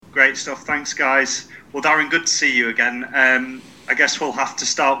Great stuff. Thanks, guys. Well, Darren, good to see you again. I guess we'll have to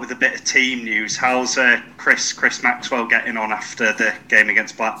start with a bit of team news. How's Chris Maxwell getting on after the game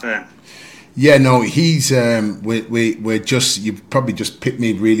against Blackburn? Yeah, no, he's we're just, you've probably just picked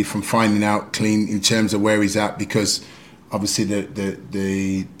me really from finding out clean in terms of where he's at, because obviously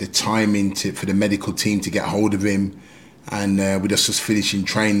the timing for the medical team to get hold of him, and with us just finishing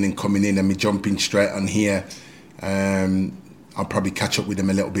training and coming in and me jumping straight on here, I'll probably catch up with him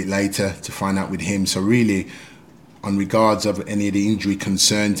a little bit later to find out with him. So really, on regards of any of the injury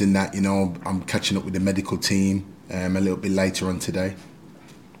concerns and that, I'm catching up with the medical team a little bit later on today.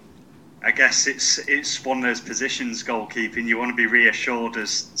 I guess it's one of those positions, goalkeeping, you want to be reassured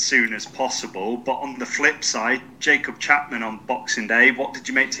as soon as possible. But on the flip side, Jacob Chapman on Boxing Day, what did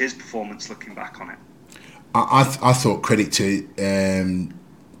you make to his performance looking back on it? I thought credit to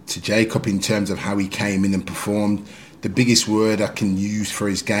Jacob in terms of how he came in and performed. The biggest word I can use for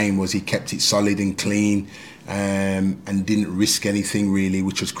his game was he kept it solid and clean, and didn't risk anything really,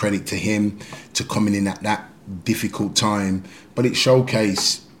 which was credit to him to coming in at that difficult time. But it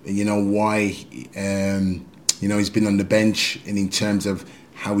showcased, why he's been on the bench, and in terms of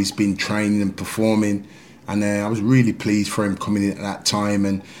how he's been training and performing. And I was really pleased for him coming in at that time,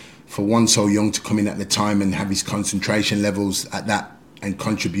 and for one so young to come in at the time and have his concentration levels at that and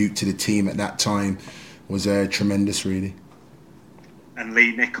contribute to the team at that time was tremendous, really. And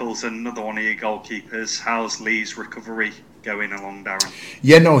Lee Nichols, another one of your goalkeepers. How's Lee's recovery going along, Darren?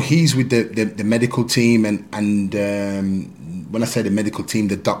 Yeah, no, he's with the medical team, and when I say the medical team,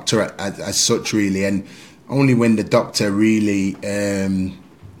 the doctor as such, really. And only when the doctor really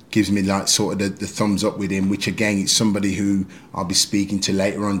gives me like sort of the thumbs up with him, which again, it's somebody who I'll be speaking to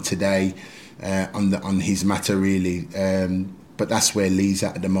later on today on his matter, really. But that's where Lee's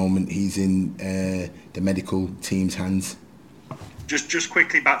at the moment. He's in the medical team's hands. Just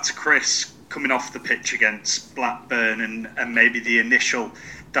quickly back to Chris coming off the pitch against Blackburn and maybe the initial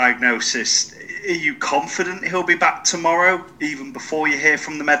diagnosis. Are you confident he'll be back tomorrow, even before you hear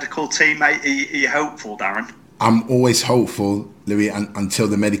from the medical team? Are you hopeful, Darren? I'm always hopeful, Louis, until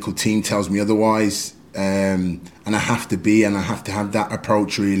the medical team tells me otherwise. And I have to be, and I have to have that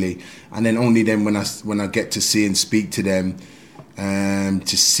approach, really. And then only then when I get to see and speak to them,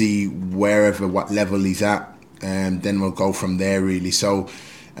 to see what level he's at, then we'll go from there, really. So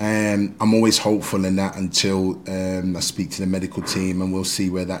I'm always hopeful in that until I speak to the medical team, and we'll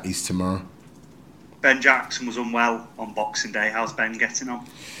see where that is tomorrow. Ben Jackson was unwell on Boxing Day. How's Ben getting on?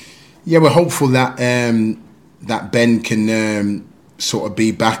 Yeah, we're hopeful that that Ben can sort of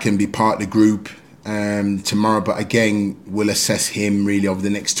be back and be part of the group tomorrow. But again, we'll assess him really over the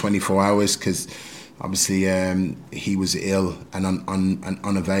next 24 hours, because obviously he was ill and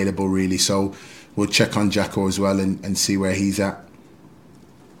unavailable, really. So we'll check on Jacko as well and see where he's at.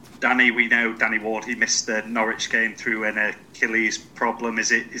 Danny, we know Danny Ward, he missed the Norwich game through an Achilles problem.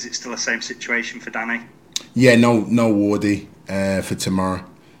 Is it still the same situation for Danny? Yeah, no Wardy for tomorrow.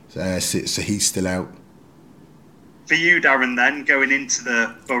 So he's still out. For you, Darren, then, going into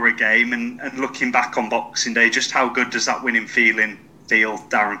the Borough game and looking back on Boxing Day, just how good does that winning feeling feel,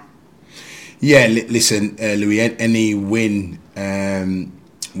 Darren? Yeah, listen, Louis, any win,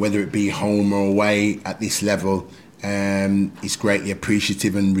 whether it be home or away at this level, is greatly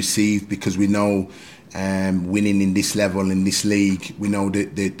appreciative and received, because we know winning in this level, in this league, we know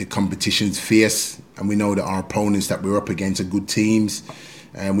that the competition's fierce, and we know that our opponents that we're up against are good teams,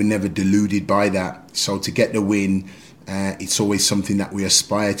 and we're never deluded by that. So to get the win, it's always something that we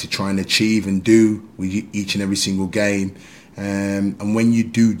aspire to try and achieve and do with each and every single game. And when you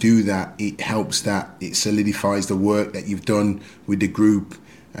do that, it helps, that it solidifies the work that you've done with the group,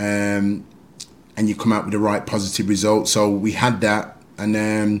 and you come out with the right positive result. So we had that,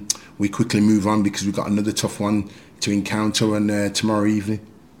 and we quickly move on, because we've got another tough one to encounter on tomorrow evening.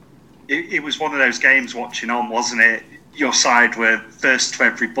 It was one of those games watching on, wasn't it? Your side were first to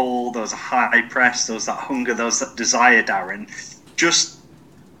every ball, there was a high press, there was that hunger, there was that desire, Darren. Just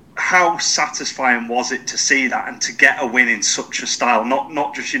how satisfying was it to see that and to get a win in such a style?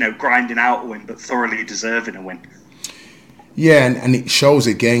 Not just, grinding out a win, but thoroughly deserving a win. Yeah, and it shows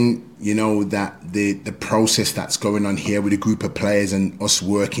again, that the process that's going on here with a group of players and us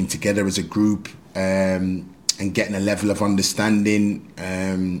working together as a group, and getting a level of understanding,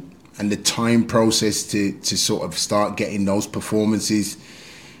 and the time process to sort of start getting those performances,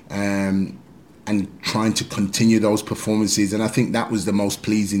 and trying to continue those performances. And I think that was the most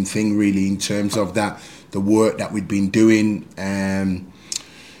pleasing thing, really, in terms of that, the work that we'd been doing, and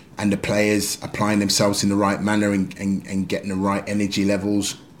the players applying themselves in the right manner and getting the right energy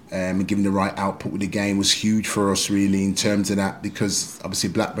levels. and giving the right output with the game was huge for us, really, in terms of that, because obviously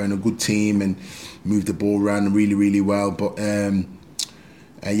Blackburn are a good team and moved the ball around really, really well. But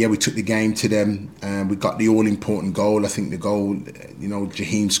we took the game to them. We got the all-important goal. I think the goal,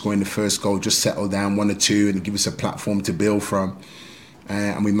 Jaheim scoring the first goal just settled down 1 or 2 and give us a platform to build from.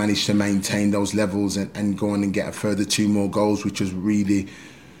 And we managed to maintain those levels and go on and get a further 2 more goals, which was really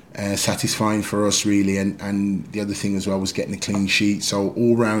satisfying for us, really. And the other thing as well was getting a clean sheet. So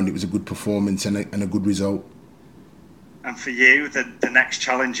all round, it was a good performance and a good result. And for you, the next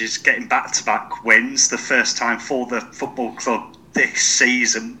challenge is getting back-to-back wins, the first time for the football club this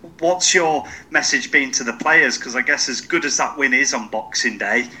season. What's your message been to the players? Because I guess as good as that win is on Boxing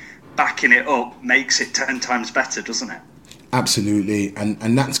Day, backing it up makes it 10 times better, doesn't it? Absolutely,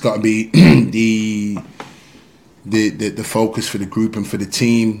 and that's got to be the focus for the group and for the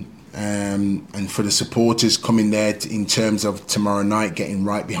team, and for the supporters coming there in terms of tomorrow night getting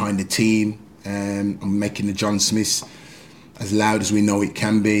right behind the team, and making the John Smiths as loud as we know it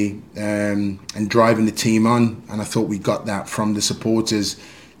can be, and driving the team on. And I thought we got that from the supporters,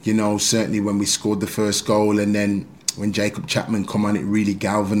 certainly when we scored the first goal, and then when Jacob Chapman come on, it really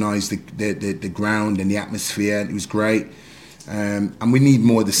galvanised the ground and the atmosphere. It was great. And we need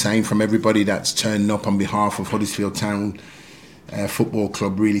more of the same from everybody that's turning up on behalf of Huddersfield Town Football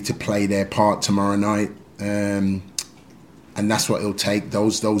Club, really, to play their part tomorrow night. And that's what it'll take,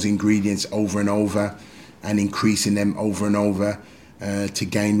 those ingredients over and over, and increasing them over and over to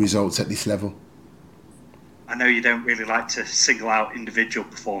gain results at this level. I know you don't really like to single out individual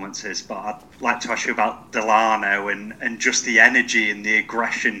performances, but I'd like to ask you about Delano and just the energy and the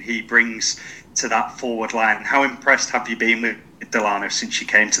aggression he brings to that forward line. How impressed have you been with Delano since you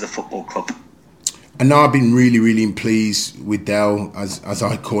came to the football club? I know I've been really, really pleased with Del, as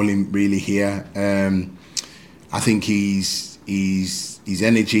I call him, really, here. I think his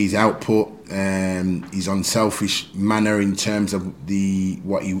energy, his output, his unselfish manner in terms of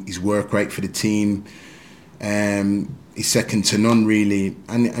his work rate for the team, is second to none, really.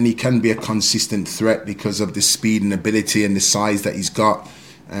 And he can be a consistent threat because of the speed and ability and the size that he's got,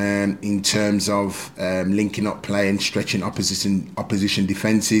 in terms of linking up play and stretching opposition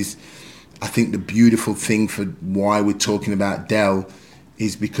defences. I think the beautiful thing for why we're talking about Del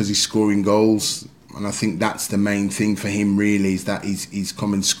is because he's scoring goals. And I think that's the main thing for him, really, is that he's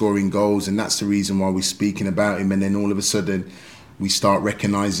coming scoring goals. And that's the reason why we're speaking about him. And then all of a sudden, we start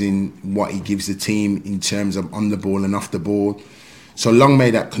recognising what he gives the team in terms of on the ball and off the ball. So long may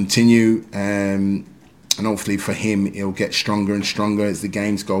that continue. And hopefully for him, he'll get stronger and stronger as the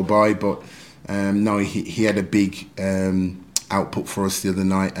games go by. But no, he had a big output for us the other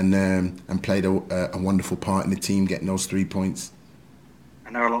night, and played a wonderful part in the team, getting those 3 points. I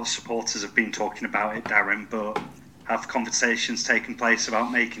know a lot of supporters have been talking about it, Darren, but have conversations taken place about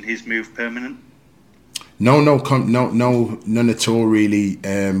making his move permanent? No, none at all, really.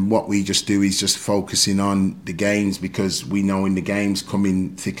 What we just do is just focusing on the games, because we know in the games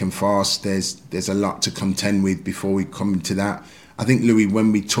coming thick and fast, there's a lot to contend with before we come to that. I think, Louis,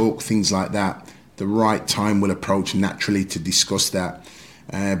 when we talk things like that, the right time will approach naturally to discuss that.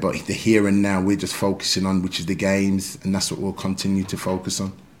 But the here and now, we're just focusing on, which is the games, and that's what we'll continue to focus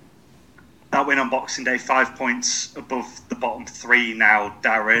on. That win on Boxing Day, 5 points above the bottom 3 now,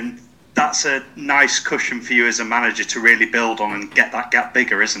 Darren. That's a nice cushion for you as a manager to really build on and get that gap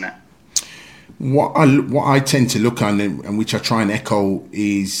bigger, isn't it? What I tend to look on, and which I try and echo,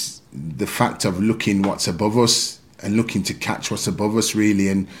 is the fact of looking what's above us and looking to catch what's above us, really,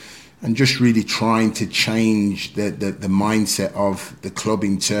 and just really trying to change the mindset of the club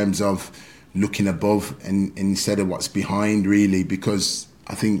in terms of looking above and instead of what's behind, really, because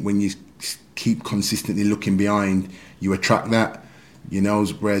I think when you keep consistently looking behind, you attract that,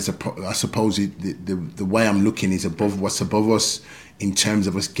 whereas I suppose the way I'm looking is above what's above us in terms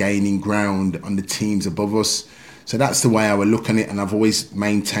of us gaining ground on the teams above us. So that's the way I would look at it, and I've always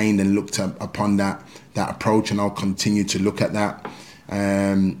maintained and looked upon that approach, and I'll continue to look at that.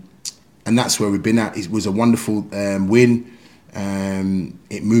 And that's where we've been at. It was a wonderful win.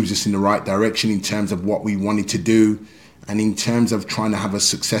 It moves us in the right direction in terms of what we wanted to do. And in terms of trying to have a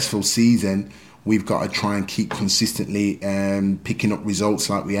successful season, we've got to try and keep consistently picking up results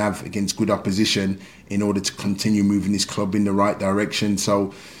like we have against good opposition in order to continue moving this club in the right direction.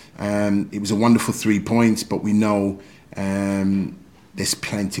 So it was a wonderful 3 points, but we know there's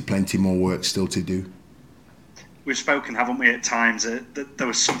plenty more work still to do. We've spoken, haven't we, at times that there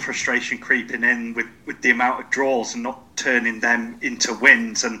was some frustration creeping in with the amount of draws and not turning them into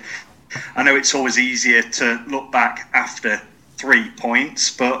wins. And I know it's always easier to look back after 3 points,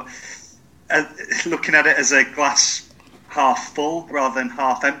 but looking at it as a glass half full rather than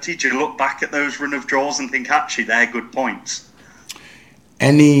half empty? Do you look back at those run of draws and think, actually, they're good points?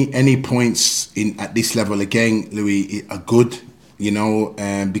 Any points at this level, again, Louis, are good,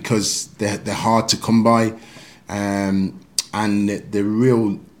 because they're hard to come by. And the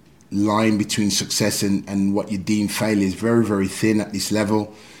real line between success and what you deem failure is very, very thin at this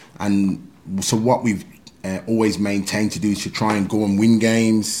level. And so what we've always maintained to do is to try and go and win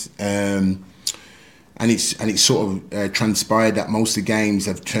games. And it's sort of transpired that most of the games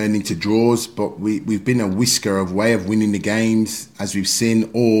have turned into draws, but we've been a whisker of way of winning the games, as we've seen,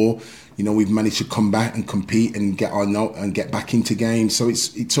 or we've managed to come back and compete and get our note and get back into games. So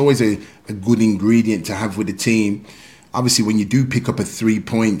it's always a good ingredient to have with the team. Obviously, when you do pick up 3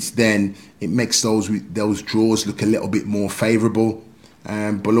 points, then it makes those draws look a little bit more favourable.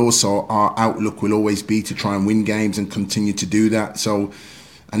 But also our outlook will always be to try and win games and continue to do that.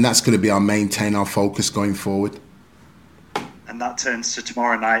 And that's going to maintain our focus going forward. And that turns to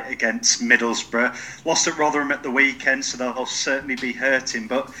tomorrow night against Middlesbrough. Lost at Rotherham at the weekend, so they'll certainly be hurting.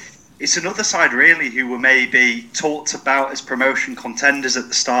 But it's another side, really, who were maybe talked about as promotion contenders at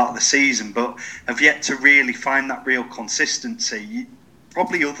the start of the season, but have yet to really find that real consistency.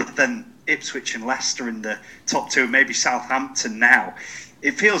 Probably other than Ipswich and Leicester in the top two, maybe Southampton now.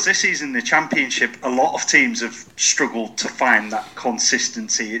 It feels this season in the Championship, a lot of teams have struggled to find that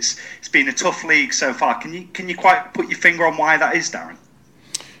consistency. It's been a tough league so far. Can you quite put your finger on why that is, Darren?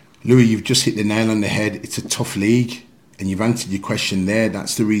 Louis, you've just hit the nail on the head. It's a tough league, and you've answered your question there.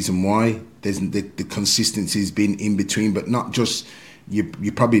 That's the reason why. The consistency has been in between, but not just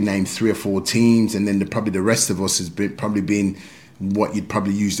you probably named 3 or 4 teams, and then the rest of us has probably been what you'd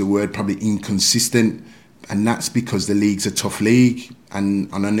probably use the word probably inconsistent. And that's because the league's a tough league,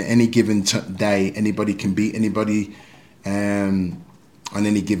 and on any given day, anybody can beat anybody on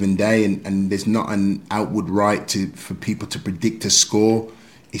any given day, and there's not an outward right for people to predict a score.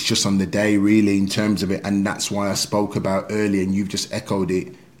 It's just on the day, really, in terms of it, and that's why I spoke about earlier, and you've just echoed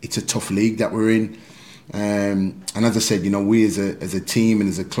it. It's a tough league that we're in, and as I said, we as a team and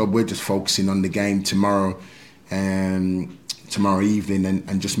as a club, we're just focusing on the game tomorrow evening,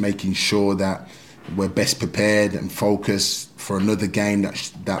 and just making sure that we're best prepared and focused for another game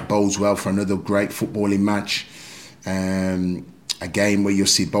that bodes well for another great footballing match. A game where you'll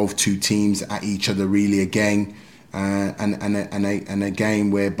see both two teams at each other really again, and a game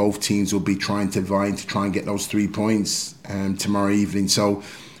where both teams will be trying to vie to try and get those 3 points tomorrow evening. So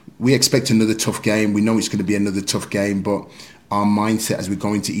we expect another tough game. We know it's going to be another tough game, but our mindset as we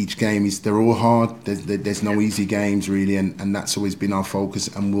go into each game is they're all hard. There's no easy games really, and that's always been our focus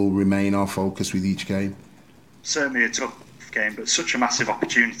and will remain our focus with each game. Certainly a tough game, but such a massive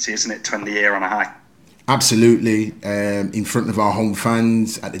opportunity, isn't it, to end the year on a high? Absolutely, in front of our home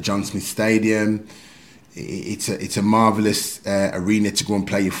fans at the John Smith Stadium. It's a marvellous arena to go and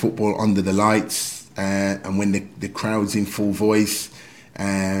play your football under the lights, and when the crowd's in full voice,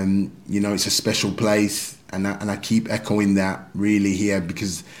 it's a special place. And I keep echoing that really here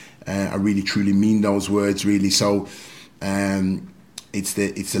because I really truly mean those words really. So it's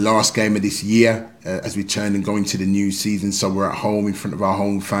the last game of this year as we turn and go into the new season. So we're at home in front of our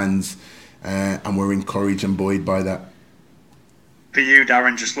home fans, and we're encouraged and buoyed by that. For you,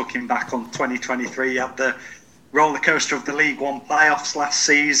 Darren, just looking back on 2023, you had the roller coaster of the League One playoffs last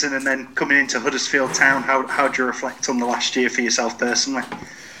season, and then coming into Huddersfield Town. How do you reflect on the last year for yourself personally?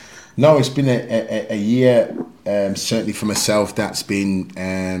 No, it's been a year, certainly for myself, that's been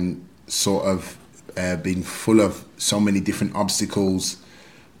been full of so many different obstacles,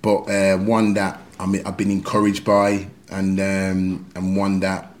 but one that I've been encouraged by, and one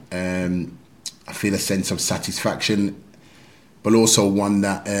that I feel a sense of satisfaction, but also one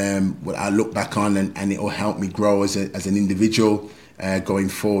that I look back on and it will help me grow as an individual going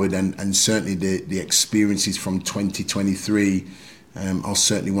forward, and certainly the experiences from 2023. I'll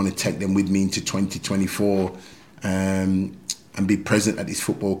certainly want to take them with me into 2024 and be present at this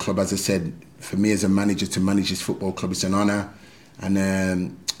football club. As I said, for me as a manager to manage this football club, it's an honour,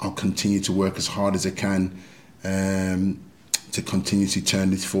 and I'll continue to work as hard as I can to continue to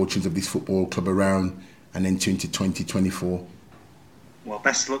turn the fortunes of this football club around and enter into 2024. Well,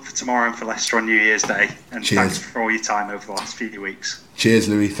 best of luck for tomorrow and for Leicester on New Year's Day, and cheers. Thanks for all your time over the last few weeks. Cheers,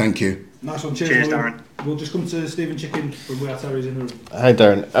 Louis. Thank you. Nice one. Cheers, Darren. We'll just come to Stephen Chicken from We Are Terry's in the room. Hi,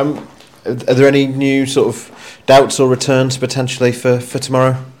 Darren. Are there any new sort of doubts or returns potentially for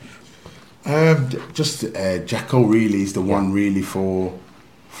tomorrow? Jacko really is the one really for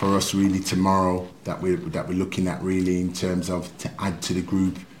us really tomorrow that we're looking at really in terms of to add to the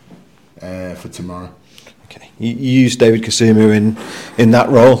group for tomorrow. Okay, you used David Kasumu in that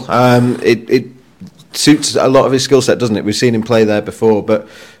role. suits a lot of his skill set, doesn't it? We've seen him play there before, but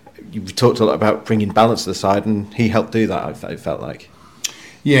you've talked a lot about bringing balance to the side, and he helped do that. It felt like.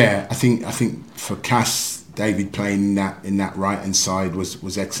 Yeah, I think for Cass, David playing in that right hand side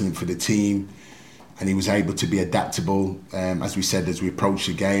was excellent for the team, and he was able to be adaptable, as we said, as we approached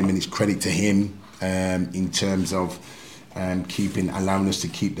the game, and it's credit to him in terms of allowing us to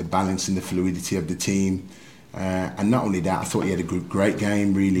keep the balance and the fluidity of the team. And not only that, I thought he had a great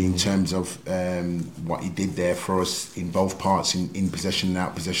game, really, in terms of what he did there for us in both parts, in possession and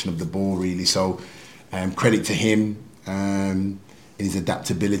out possession of the ball, really. So credit to him in his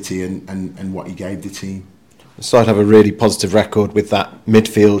adaptability and what he gave the team. The side have a really positive record with that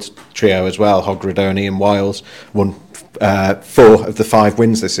midfield trio as well. Hogredoni and Wiles won 4 of the 5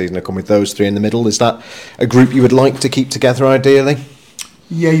 wins this season have come with those 3 in the middle. Is that a group you would like to keep together ideally?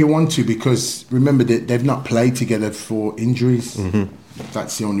 Yeah, you want to, because remember that they've not played together for injuries. Mm-hmm.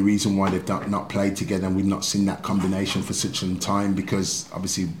 That's the only reason why they've not played together, and we've not seen that combination for such some time, because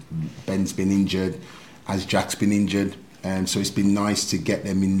obviously Ben's been injured, as Jack's been injured, so it's been nice to get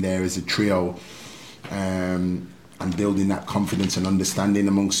them in there as a trio, and building that confidence and understanding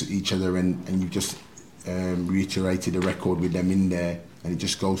amongst each other, and you've just reiterated a record with them in there, and it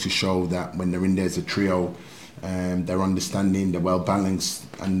just goes to show that when they're in there as a trio, they're understanding, they're well balanced,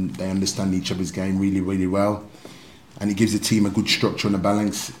 and they understand each other's game really, really well, and it gives the team a good structure and a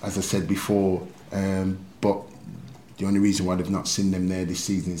balance, as I said before. But the only reason why they've not seen them there this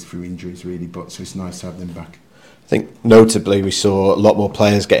season is through injuries, really. But so it's nice to have them back. I think notably we saw a lot more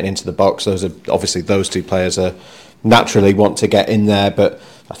players getting into the box. Those are obviously, those 2 players are naturally want to get in there, but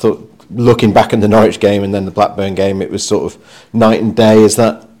I thought looking back in the Norwich game and then the Blackburn game, it was sort of night and day. Is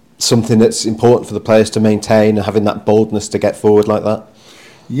that something that's important for the players to maintain, and having that boldness to get forward like that?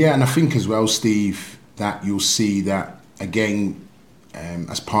 Yeah, and I think as well, Steve, that you'll see that again,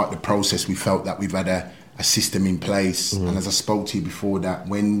 as part of the process, we felt that we've had a system in place, and as I spoke to you before, that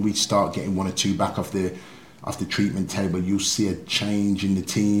when we start getting 1 or 2 back off the treatment table, you'll see a change in the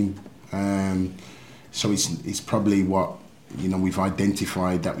team. So it's probably what we've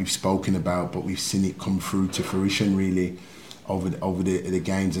identified, that we've spoken about, but we've seen it come through to fruition really over the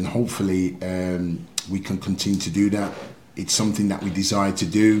games, and hopefully we can continue to do that. It's something that we desire to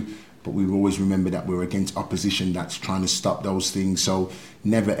do, but we always remember that we're against opposition that's trying to stop those things. So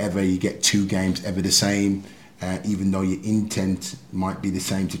never ever you get 2 games ever the same, even though your intent might be the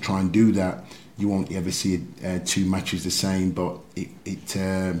same to try and do that. You won't ever see 2 matches the same, but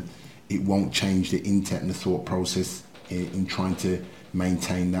it won't change the intent and the thought process in trying to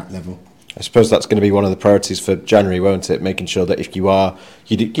maintain that level. I suppose that's going to be one of the priorities for January, won't it? Making sure that if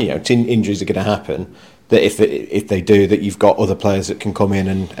injuries are going to happen, that if they do, that you've got other players that can come in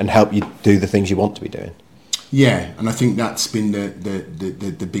and help you do the things you want to be doing. Yeah, and I think that's been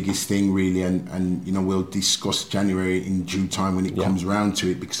the biggest thing really, and we'll discuss January in due time when it comes around to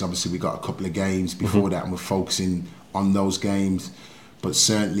it, because obviously we've got a couple of games before that, and we're focusing on those games. But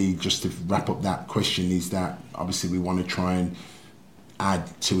certainly, just to wrap up that question, is that obviously we want to try and add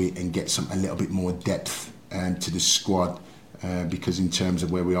to it and get a little bit more depth to the squad, because in terms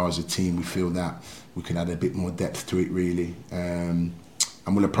of where we are as a team, we feel that we can add a bit more depth to it really, and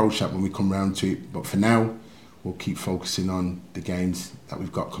we'll approach that when we come round to it. But for now, we'll keep focusing on the games that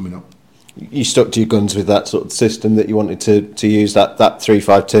we've got coming up. You stuck to your guns with that sort of system that you wanted to use, that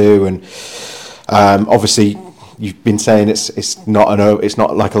 3-5-2, and obviously you've been saying it's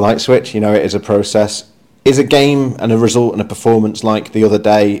not like a light switch. It is a process. Is a game and a result and a performance like the other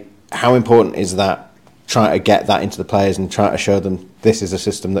day, how important is that? Trying to get that into the players and try to show them this is a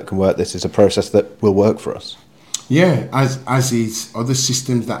system that can work, this is a process that will work for us. Yeah, as is other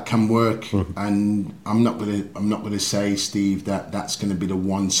systems that can work, and I'm not gonna say, Steve, that that's going to be the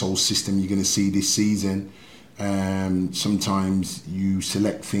one sole system you're going to see this season. Sometimes you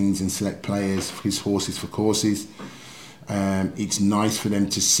select things and select players, his horses for courses. It's nice for them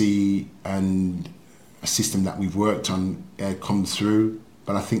to see and a system that we've worked on come through,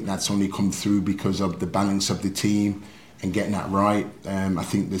 but I think that's only come through because of the balance of the team and getting that right. I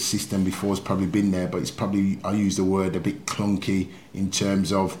think the system before has probably been there, but it's probably, I use the word, a bit clunky in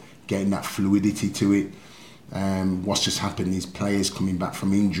terms of getting that fluidity to it. What's just happened is players coming back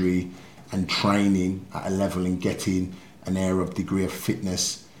from injury and training at a level and getting an degree of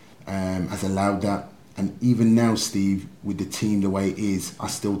fitness has allowed that. And even now, Steve, with the team the way it is, I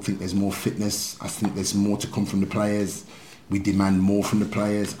still think there's more fitness. I think there's more to come from the players. We demand more from the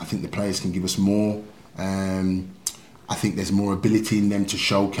players. I think the players can give us more. I think there's more ability in them to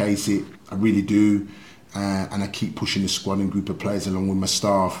showcase it. I really do. And I keep pushing the squad and group of players along with my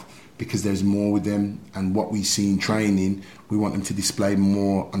staff, because there's more with them. And what we see in training, we want them to display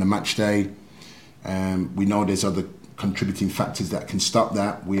more on a match day. We know there's other contributing factors that can stop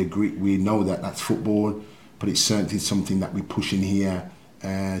that. We know that that's football, but it's certainly something that we push in here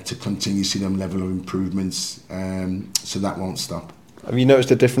to continue to see them level of improvements, so that won't stop. Have you noticed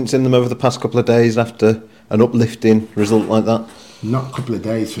a difference in them over the past couple of days after an uplifting result like that? Not a couple of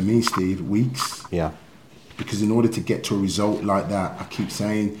days for me, Steve, weeks. Yeah. Because in order to get to a result like that, I keep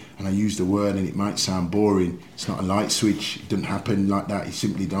saying, and I use the word, and it might sound boring, it's not a light switch. It doesn't happen like that. You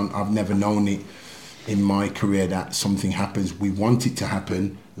simply don't. I've never known it in my career that something happens. We want it to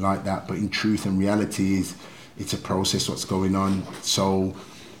happen like that, but in truth and reality is it's a process what's going on. So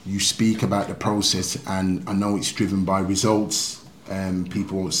you speak about the process, and I know it's driven by results.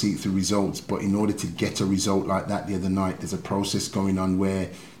 People won't see it through results, but in order to get a result like that the other night, there's a process going on where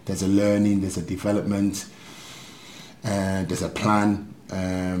there's a learning, there's a development, there's a plan,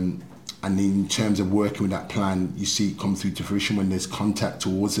 and in terms of working with that plan, you see it come through to fruition when there's contact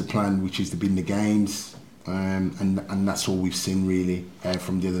towards the plan, which is to win the games, and that's all we've seen really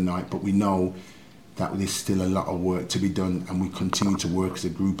from the other night. But we know that there's still a lot of work to be done, and we continue to work as a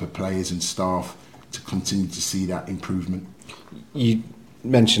group of players and staff to continue to see that improvement. You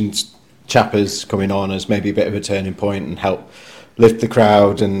mentioned Chappers coming on as maybe a bit of a turning point and help lift the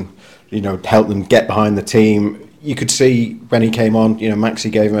crowd and, you know, help them get behind the team. You could see when he came on, you know, Maxi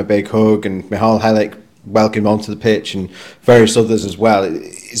gave him a big hug and Michal Helik welcomed him onto the pitch and various others as well.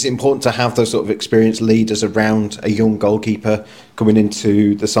 It's important to have those sort of experienced leaders around a young goalkeeper coming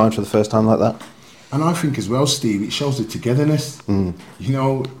into the side for the first time like that. And I think as well, Steve, it shows the togetherness. You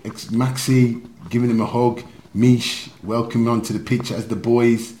know, it's Maxi giving him a hug, Mish welcoming him onto the pitch as the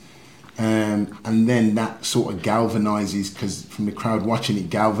boys, and then that sort of galvanises, because from the crowd watching it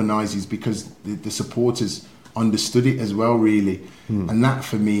galvanises because the supporters understood it as well, really. And that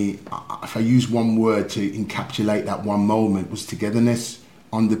for me, if I use one word to encapsulate that one moment, was togetherness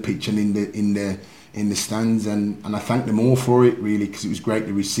on the pitch and in the stands, and I thank them all for it really, because it was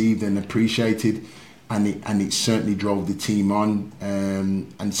greatly received and appreciated, and it certainly drove the team on,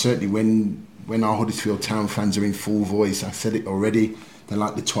 and certainly when our Huddersfield Town fans are in full voice, I said it already, they're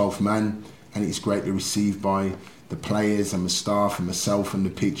like the 12th man, and it's greatly received by the players and the staff and myself and the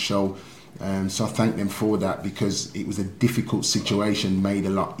pitch. So I thank them for that, because it was a difficult situation made a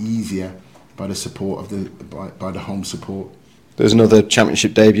lot easier by the support of by the home support. There's another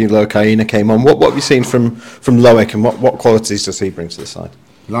championship debut, Loic came on. What have you seen from Loic, and what qualities does he bring to the side?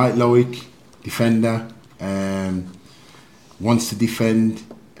 Like Loic, defender, wants to defend,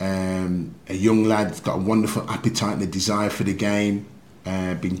 a young lad that's got a wonderful appetite and a desire for the game,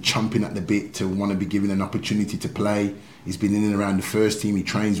 been chomping at the bit to want to be given an opportunity to play. He's been in and around the first team, he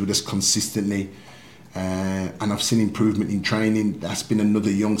trains with us consistently, and I've seen improvement in training. That's been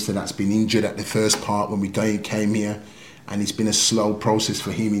another youngster that's been injured at the first part when we came here, and it's been a slow process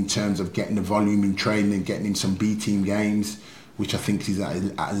for him in terms of getting the volume in training and getting him some B-team games, which I think is at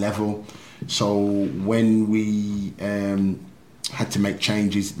a level. So when we had to make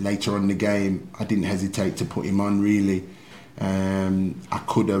changes later on in the game, I didn't hesitate to put him on really. I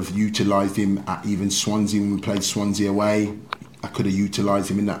could have utilised him at even Swansea when we played Swansea away. I could have utilised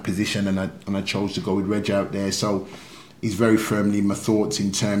him in that position, and I chose to go with Reg out there. So he's very firmly in my thoughts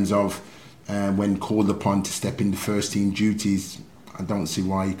in terms of when called upon to step into first team duties. I don't see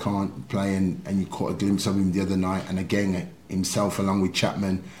why he can't play, and you caught a glimpse of him the other night, and again himself along with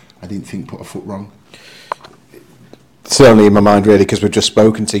Chapman, I didn't think put a foot wrong. Certainly in my mind really, because we've just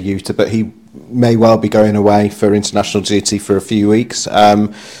spoken to Yuta, but he may well be going away for international duty for a few weeks.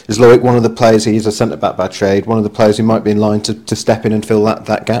 Is Loic one of the players, he's a centre-back by trade, one of the players who might be in line to step in and fill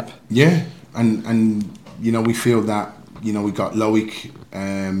that gap? Yeah, and you know, we feel that, you know, we got Loic,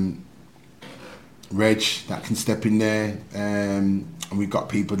 Reg that can step in there, and we've got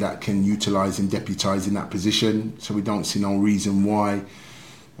people that can utilise and deputise in that position, so we don't see no reason why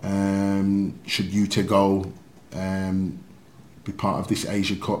should Yuta go be part of this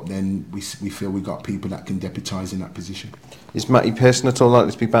Asia Cup, then we feel we've got people that can deputise in that position. Is Matty Pearson at all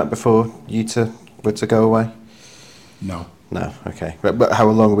likely to be back before Yuta were to go away? No, okay. But how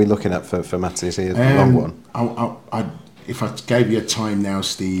long are we looking at for Matty? Is he a long one? If I gave you a time now,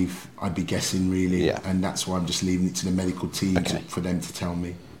 Steve, I'd be guessing really, yeah. And that's why I'm just leaving it to the medical team for them to tell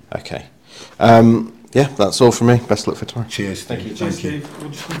me. Okay. Yeah, that's all from me. Best luck for tomorrow. Cheers. Thank you. Cheers, Steve.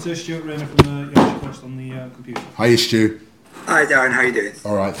 We'll just come to Stuart Rayner from the Yorkshire Post on the computer. Hiya, Stu. Hi, Darren. How are you doing?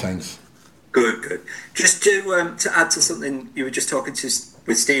 All right, thanks. Good. Just to add to something you were just talking to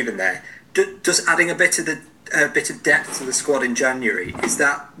with Stephen there, does adding a bit of depth to the squad in January, is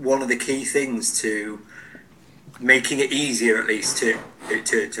that one of the key things to making it easier, at least, to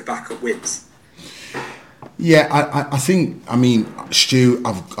back up wins? Yeah, I think, I mean, Stu,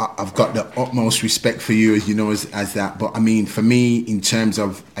 I've got the utmost respect for you, as you know, as that. But I mean, for me, in terms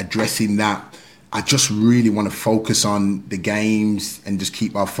of addressing that, I just really want to focus on the games and just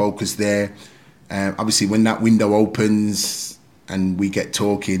keep our focus there. Obviously, when that window opens and we get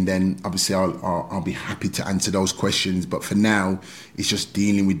talking, then obviously I'll be happy to answer those questions. But for now, it's just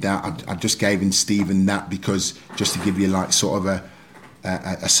dealing with that. I've just given Stephen that because just to give you like sort of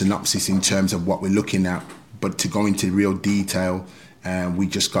a synopsis in terms of what we're looking at. But to go into real detail, we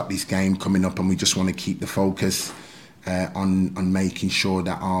just got this game coming up and we just want to keep the focus on making sure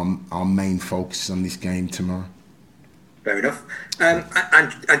that our main focus is on this game tomorrow. Fair enough.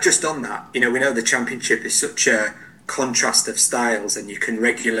 And just on that, we know the Championship is such a contrast of styles, and you can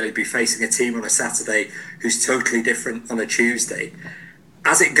regularly be facing a team on a Saturday who's totally different on a Tuesday.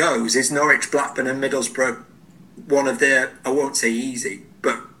 As it goes, is Norwich, Blackburn and Middlesbrough one of their, I won't say easy,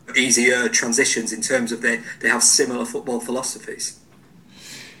 but easier transitions in terms of they have similar football philosophies?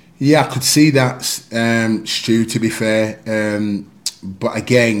 Yeah, I could see that, Stu, to be fair. But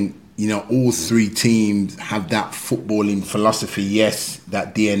again, all three teams have that footballing philosophy, yes,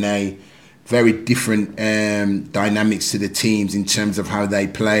 that DNA. Very different dynamics to the teams in terms of how they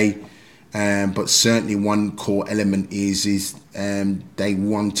play. But certainly one core element is they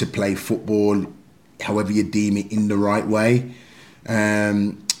want to play football, however you deem it, in the right way.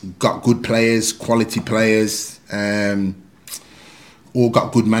 Got good players, quality players, all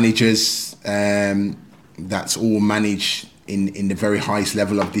got good managers. That's all managed in the very highest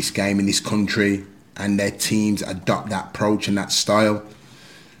level of this game in this country, and their teams adopt that approach and that style.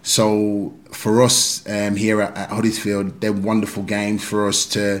 So for us here at Huddersfield, they're wonderful games for us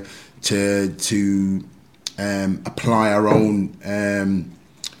to apply our own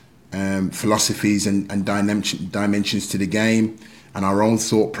philosophies and dimensions to the game, and our own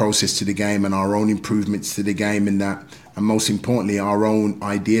thought process to the game, and our own improvements to the game, and most importantly, our own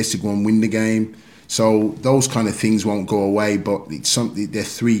ideas to go and win the game. So those kind of things won't go away, but it's something. There are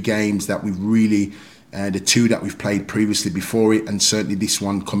three games that we've really, the two that we've played previously before it, and certainly this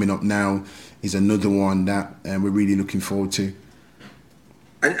one coming up now is another one that we're really looking forward to.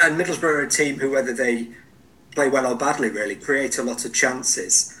 And Middlesbrough are a team who, whether they play well or badly, really create a lot of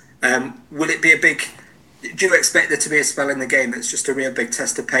chances. Will it be do you expect there to be a spell in the game that's just a real big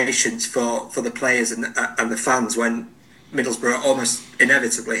test of patience for the players and the fans when Middlesbrough almost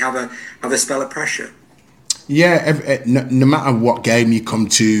inevitably have a spell of pressure? Yeah, no matter what game you come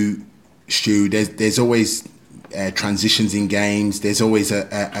to, Stu, there's always transitions in games. There's always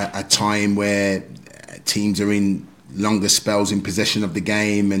a time where teams are in longer spells in possession of the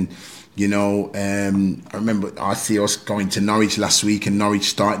game, and I remember I see us going to Norwich last week, and Norwich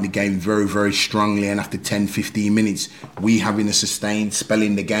starting the game very, very strongly, and after 10-15 minutes we having a sustained spell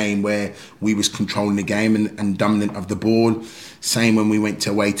in the game where we was controlling the game and dominant of the ball. Same when we went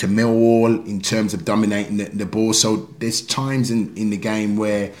away to Millwall in terms of dominating the ball. So there's times in the game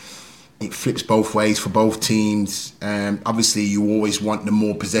where it flips both ways for both teams. Obviously you always want the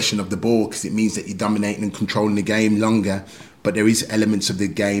more possession of the ball because it means that you're dominating and controlling the game longer. But there is elements of the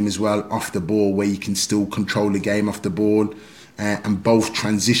game as well off the ball where you can still control the game off the ball. And both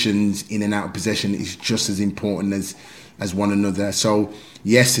transitions in and out of possession is just as important as one another. So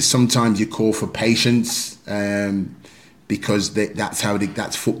yes, sometimes you call for patience because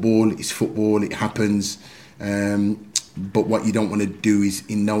that's football. It's football. It happens. But what you don't want to do is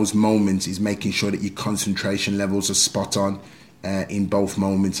in those moments is making sure that your concentration levels are spot on in both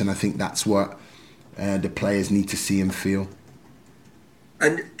moments. And I think that's what the players need to see and feel.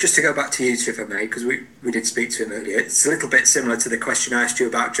 And just to go back to you two, if I may, because we did speak to him earlier, it's a little bit similar to the question I asked you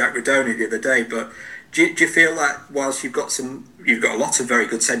about Jack Rodoni the other day. But do you feel that whilst you've got a lot of very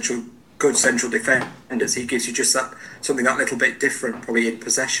good central defenders, he gives you just something that little bit different, probably in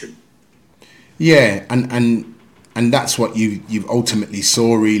possession? Yeah, and that's what you've ultimately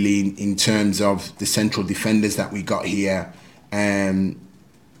saw really in terms of the central defenders that we got here.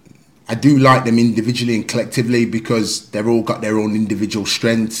 I do like them individually and collectively because they've all got their own individual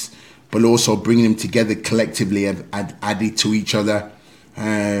strengths, but also bringing them together collectively have added to each other.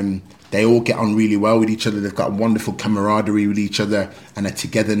 They all get on really well with each other. They've got a wonderful camaraderie with each other and a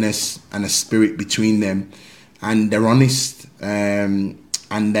togetherness and a spirit between them. And they're honest and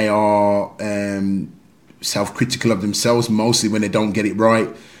they are self-critical of themselves, mostly when they don't get it right.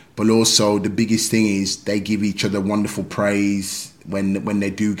 But also the biggest thing is they give each other wonderful praise when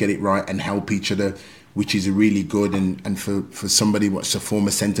they do get it right and help each other, which is really good. And for somebody what's a former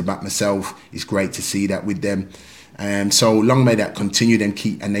centre-back myself, it's great to see that with them. So long may that continue,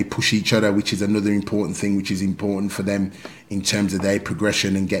 and they push each other, which is another important thing, which is important for them in terms of their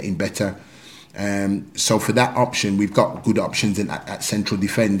progression and getting better. So for that option, we've got good options at central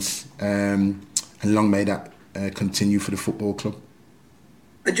defence, and long may that continue for the football club.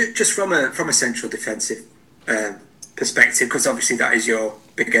 And just from a central defensive perspective, because obviously that is your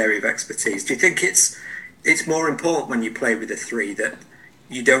big area of expertise, do you think it's more important when you play with a three that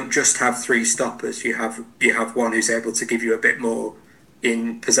you don't just have three stoppers, you have one who's able to give you a bit more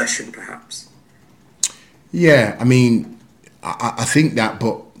in possession, perhaps? Yeah, I mean, I think that,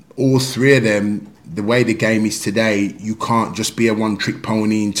 but all three of them, the way the game is today, you can't just be a one-trick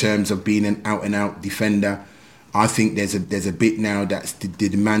pony in terms of being an out-and-out defender. I think there's a bit now that's the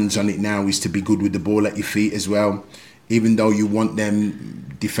demands on it now is to be good with the ball at your feet as well. Even though you want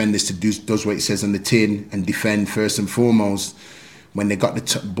them defenders to does what it says on the tin and defend first and foremost, when they've got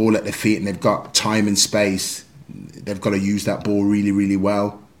the ball at their feet and they've got time and space, they've got to use that ball really, really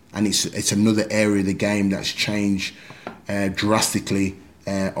well. And it's another area of the game that's changed drastically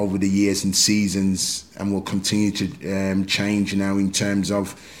over the years and seasons, and will continue to change now in terms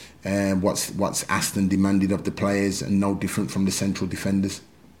of what's asked and demanded of the players, and no different from the central defenders.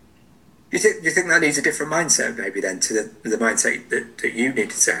 Do you think that needs a different mindset maybe then to the mindset that you needed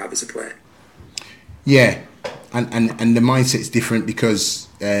to have as a player? Yeah, and the mindset's different because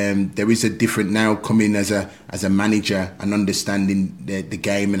there is a different now coming as a manager and understanding the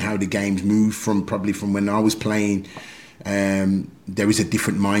game and how the games move from when I was playing. There is a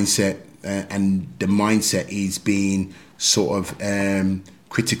different mindset, and the mindset is being sort of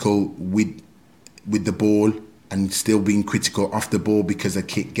critical with the ball and still being critical off the ball, because a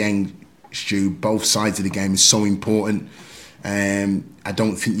kick game, Stu, both sides of the game is so important. I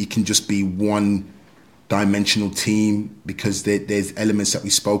don't think you can just be one dimensional team, because there's elements that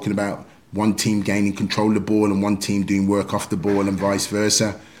we've spoken about, one team gaining control of the ball and one team doing work off the ball and vice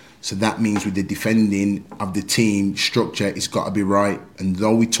versa. So that means with the defending of the team structure, it's got to be right. And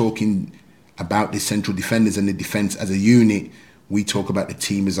though we're talking about the central defenders and the defence as a unit, we talk about the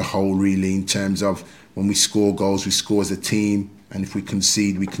team as a whole, really, in terms of when we score goals, we score as a team. And if we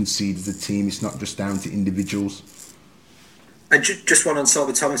concede, we concede as a team. It's not just down to individuals. And just one on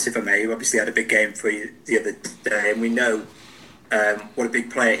Sorba Thomas, if I may, who obviously had a big game for you the other day, and we know what a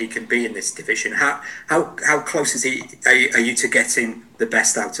big player he can be in this division. How close is he? Are you to getting the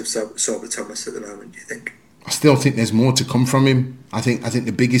best out of Sorba Thomas at the moment, do you think? I still think there's more to come from him. I think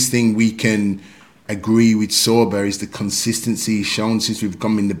the biggest thing we can agree with Sorba is the consistency he's shown since we've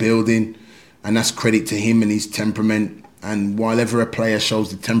come in the building, and that's credit to him and his temperament. And while ever a player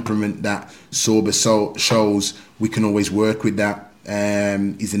shows the temperament that Sorba shows, we can always work with that.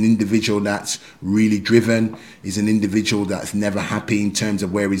 He's an individual that's really driven. He's an individual that's never happy in terms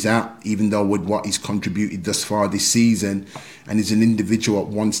of where he's at, even though with what he's contributed thus far this season. And he's an individual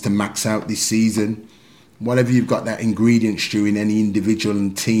that wants to max out this season. Whatever you've got that ingredient, Stu, in any individual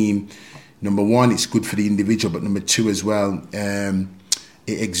and team, number one, it's good for the individual, but number two as well, it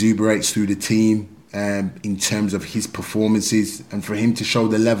exuberates through the team. In terms of his performances, and for him to show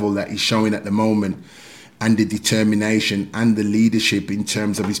the level that he's showing at the moment, and the determination and the leadership in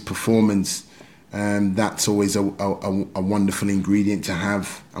terms of his performance, that's always a wonderful ingredient to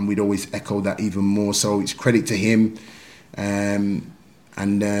have, and we'd always echo that even more. So it's credit to him, and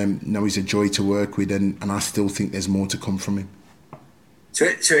no, he's a joy to work with, and I still think there's more to come from him. So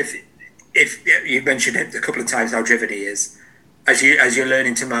if you mentioned it a couple of times how driven he is, as you're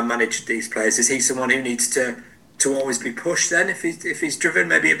learning to manage these players, is he someone who needs to always be pushed then, if he's driven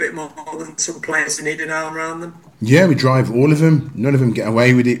maybe a bit more than some players who need an arm around them? Yeah, we drive all of them. None of them get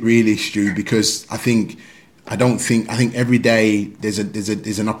away with it really, Stu, because I think every day there's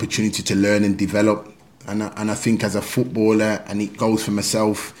an opportunity to learn and develop, and I think as a footballer, and it goes for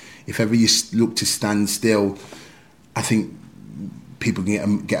myself, if ever you look to stand still, I think people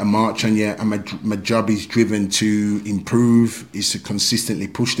can get a march on you, and my job is driven to improve, is to consistently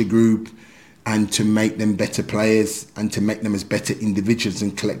push the group and to make them better players and to make them as better individuals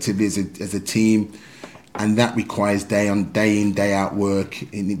and collectively as a team. And that requires day in, day out work,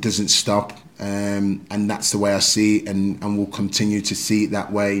 and it doesn't stop. And that's the way I see it, and we'll continue to see it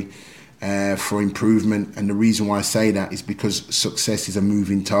that way for improvement. And the reason why I say that is because success is a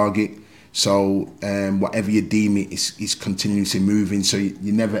moving target. So whatever you deem it is continuously moving. So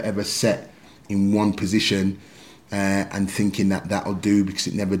you never ever set in one position and thinking that'll do, because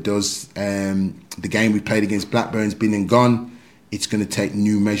it never does. The game we played against Blackburn's been and gone. It's going to take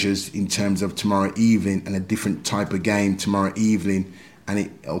new measures in terms of tomorrow evening, and a different type of game tomorrow evening, and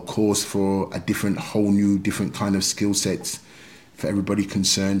it'll cause for a different kind of skill sets for everybody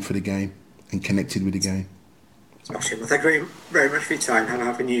concerned for the game and connected with the game. Smashing. Well, thank you very much for your time. Have a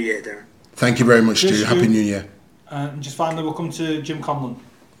happy New Year, Darren. Thank you very much, Stu. Happy New Year. Just finally, we'll come to Jim Conlon.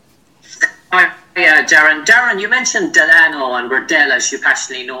 Hi, Darren. Darren, you mentioned Delano and Burdell, as you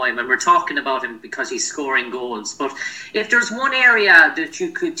passionately know him, and we're talking about him because he's scoring goals. But if there's one area that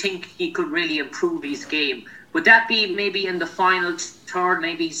you could think he could really improve his game, would that be maybe in the final third?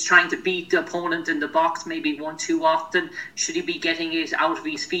 Maybe he's trying to beat the opponent in the box, maybe one too often. Should he be getting it out of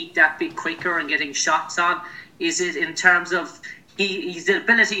his feet that bit quicker and getting shots on? Is it in terms of he's the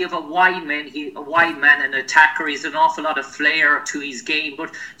ability of a wide man, an attacker? He's an awful lot of flair to his game,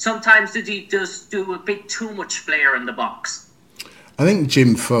 but sometimes does he just do a bit too much flair in the box? I think,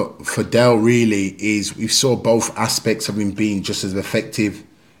 Jim, for Dell really is we saw both aspects of him being just as effective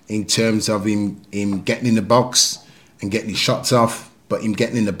in terms of him getting in the box and getting his shots off, but him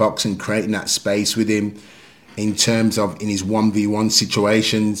getting in the box and creating that space with him in terms of in his 1v1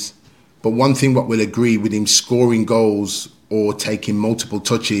 situations. But one thing what we'll agree with him scoring goals or taking multiple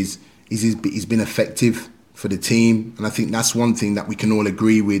touches is he's been effective for the team. And I think that's one thing that we can all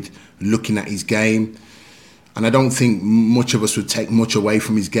agree with looking at his game. And I don't think much of us would take much away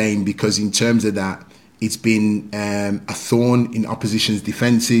from his game, because in terms of that, it's been a thorn in opposition's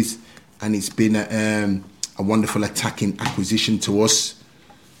defences, and it's been a wonderful attacking acquisition to us.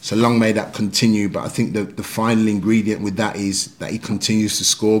 So long may that continue, but I think the final ingredient with that is that he continues to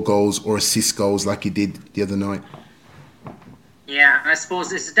score goals or assist goals like he did the other night. Yeah, I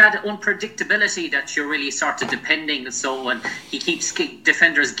suppose it's that unpredictability that you're really sort of depending on, and he keeps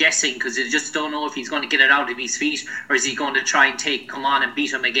defenders guessing because they just don't know if he's going to get it out of his feet or is he going to try and come on and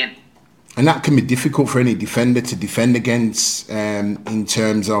beat him again. And that can be difficult for any defender to defend against in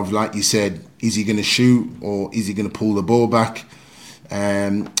terms of, like you said, is he going to shoot or is he going to pull the ball back?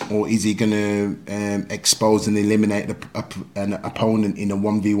 Or is he going to expose and eliminate an opponent in a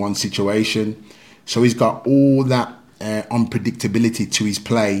 1v1 situation? So he's got all that unpredictability to his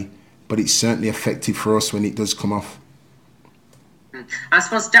play, but it's certainly effective for us when it does come off. I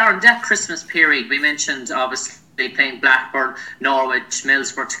suppose, Darren, that Christmas period, we mentioned obviously playing Blackburn, Norwich,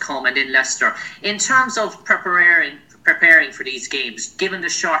 Middlesbrough to come, and then Leicester. In terms of preparing for these games, given the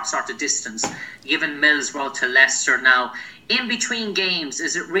short sort of distance, given Middlesbrough to Leicester now, in between games,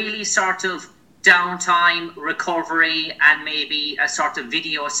 is it really sort of downtime, recovery, and maybe a sort of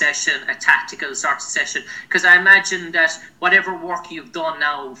video session, a tactical sort of session? Because I imagine that whatever work you've done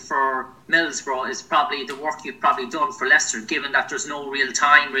now for Middlesbrough is probably the work you've probably done for Leicester, given that there's no real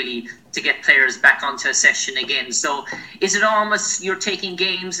time really to get players back onto a session again. So is it almost you're taking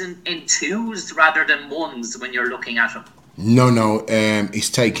games in twos rather than ones when you're looking at them? No,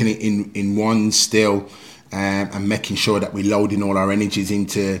 it's taking it in one still, and making sure that we're loading all our energies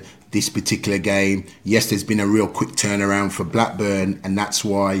into this particular game. Yes, there's been a real quick turnaround for Blackburn, and that's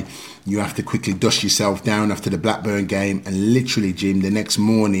why you have to quickly dust yourself down after the Blackburn game, and literally, Jim, the next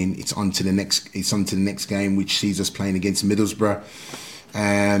morning it's on to the next game, which sees us playing against Middlesbrough,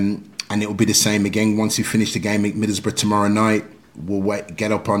 and it'll be the same again once we finish the game at Middlesbrough tomorrow night. We'll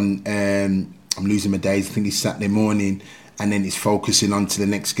get up on I'm losing my days, I think it's Saturday morning, and then it's focusing on to the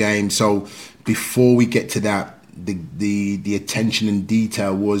next game. So before we get to that, the attention and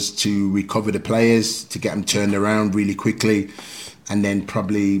detail was to recover the players, to get them turned around really quickly, and then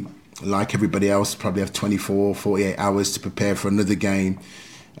probably, like everybody else, probably have 24, 48 hours to prepare for another game,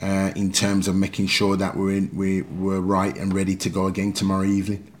 in terms of making sure that we're right and ready to go again tomorrow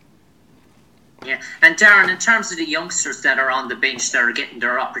evening. Yeah, and Darren, in terms of the youngsters that are on the bench that are getting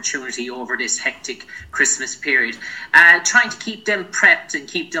their opportunity over this hectic Christmas period, trying to keep them prepped and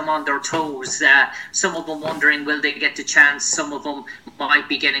keep them on their toes. Some of them wondering, will they get the chance? Some of them might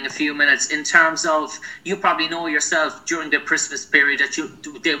be getting a few minutes. In terms of, you probably know yourself during the Christmas period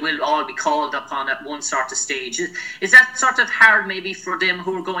that they will all be called upon at one sort of stage. Is that sort of hard maybe for them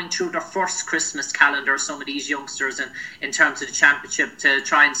who are going through their first Christmas calendar, some of these youngsters, and in terms of the championship, to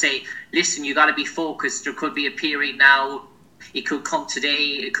try and say, listen, you got to be focused. There could be a period now. It could come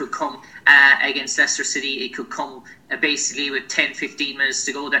today. It could come against Leicester City. It could come basically with 10, 15 minutes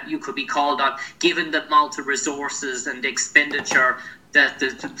to go that you could be called on, given the amount of resources and the expenditure that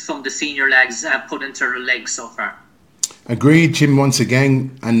some of the senior lads have put into their legs so far. Agreed, Jim, once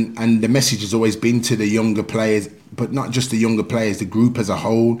again. And the message has always been to the younger players, but not just the younger players, the group as a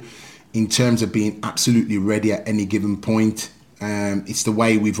whole, in terms of being absolutely ready at any given point. It's the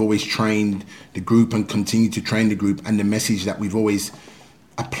way we've always trained the group and continue to train the group, and the message that we've always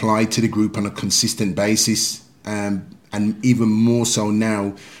applied to the group on a consistent basis, and even more so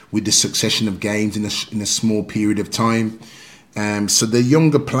now with the succession of games in a small period of time. So the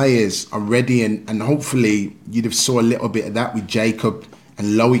younger players are ready, and hopefully you'd have saw a little bit of that with Jacob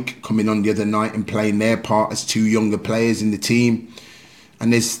and Loic coming on the other night and playing their part as two younger players in the team.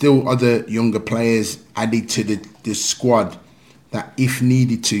 And there's still other younger players added to the squad that if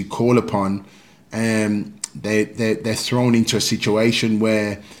needed to call upon, they're thrown into a situation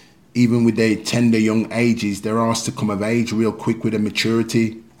where even with their tender young ages, they're asked to come of age real quick with a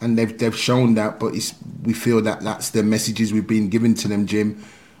maturity, and they've shown that. But we feel that that's the messages we've been given to them, Jim,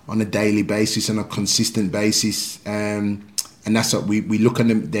 on a daily basis, on a consistent basis. And that's what we look at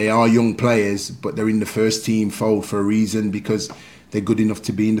them. They are young players, but they're in the first team fold for a reason, because they're good enough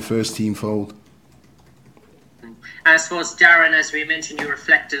to be in the first team fold. And I suppose, Darren, as we mentioned, you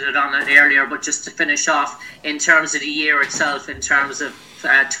reflected on it earlier, but just to finish off, in terms of the year itself, in terms of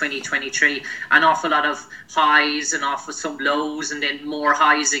 2023, an awful lot of highs and some lows, and then more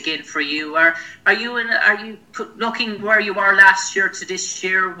highs again for you. Are you looking where you were last year to this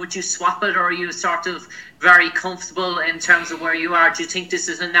year? Would you swap it, or are you sort of very comfortable in terms of where you are? Do you think this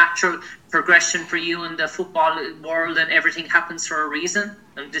is a natural progression for you in the football world, and everything happens for a reason,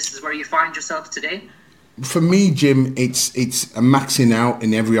 and this is where you find yourself today? For me, Jim, it's a maxing out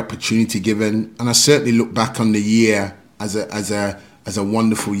in every opportunity given, and I certainly look back on the year as a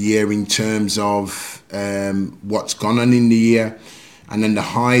wonderful year in terms of what's gone on in the year, and then the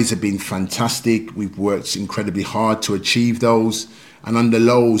highs have been fantastic. We've worked incredibly hard to achieve those, and on the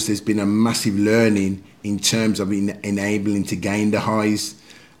lows, there's been a massive learning in terms of enabling to gain the highs.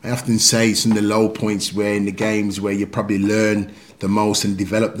 I often say some of the low points where in the games where you probably learn the most and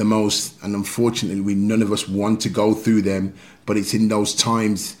develop the most, and unfortunately none of us want to go through them, but it's in those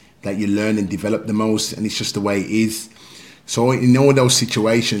times that you learn and develop the most, and it's just the way it is. So in all those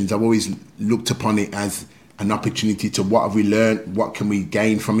situations, I've always looked upon it as an opportunity to what have we learned, what can we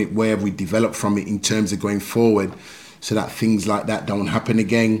gain from it, where have we developed from it in terms of going forward, so that things like that don't happen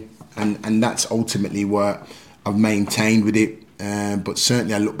again. And that's ultimately what I've maintained with it. But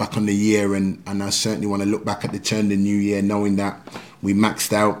certainly I look back on the year, and I certainly want to look back at the turn of the new year knowing that we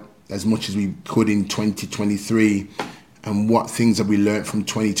maxed out as much as we could in 2023, and what things have we learned from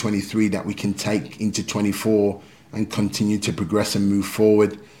 2023 that we can take into 24 and continue to progress and move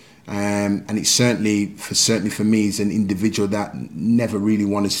forward. And it's certainly for me as an individual that never really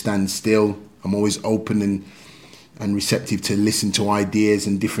want to stand still. I'm always open and receptive to listen to ideas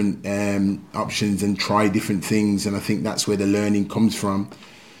and different options and try different things, and I think that's where the learning comes from,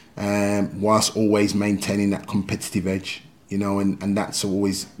 whilst always maintaining that competitive edge, and that's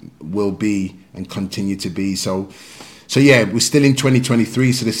always will be and continue to be. So yeah, we're still in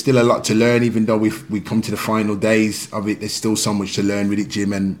 2023, so there's still a lot to learn. Even though we come to the final days of it, there's still so much to learn with it,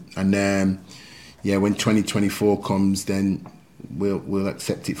 Jim, and yeah, when 2024 comes, then we'll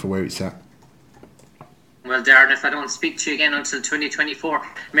accept it for where it's at. Well, Darren, if I don't speak to you again until 2024,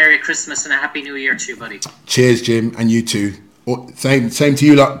 Merry Christmas and a Happy New Year to you, buddy. Cheers, Jim, and you too. Same to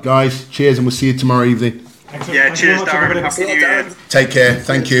you lot, guys. Cheers, and we'll see you tomorrow evening. Excellent. Yeah, Thank you cheers, very much, Darren. everybody. Happy New Year. Take care.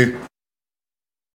 Thank you.